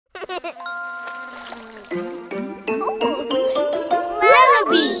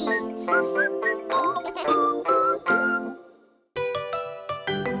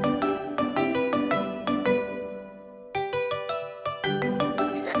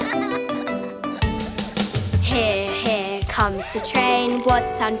comes the train, what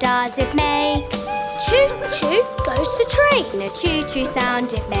sound does it make? Choo-choo goes the train. A choo-choo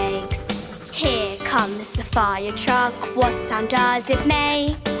sound it makes. Here comes the fire truck, what sound does it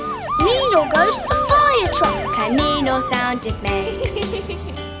make? Needle goes the fire truck. A needle sound it makes.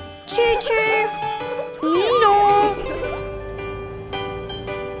 Choo-choo! Needle!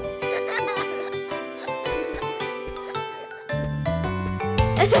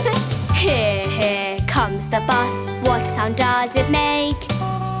 Here comes the bus, what sound does it make?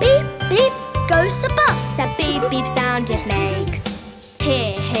 Beep, beep goes the bus. A beep beep sound it makes.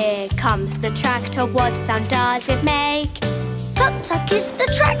 Here comes the tractor, what sound does it make? Tuck tuck is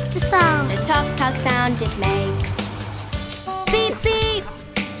the tractor sound. The tuck tuck sound it makes. Beep beep,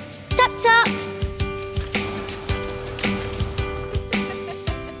 tuck tuck.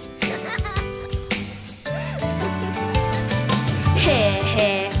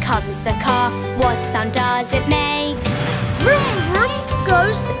 Here comes the car, what sound does it make? Vroom vroom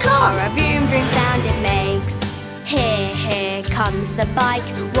goes the car. A vroom vroom sound it makes. Here comes the bike,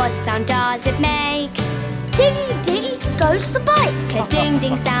 what sound does it make? Ding ding goes the bike. A ding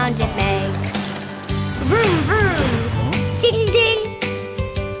ding sound it makes. Vroom vroom, ding ding.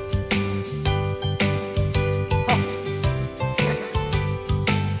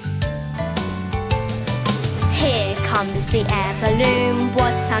 Here comes the air balloon,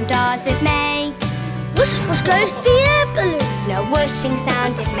 what sound does it make? Whoosh whoosh goes the air balloon. No whooshing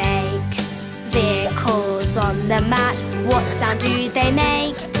sound it makes. Vehicles on the mat, what sound do they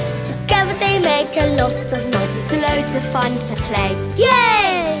make? Together they make a lot of noise. It's loads of fun to play.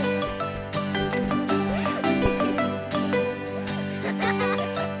 Yay!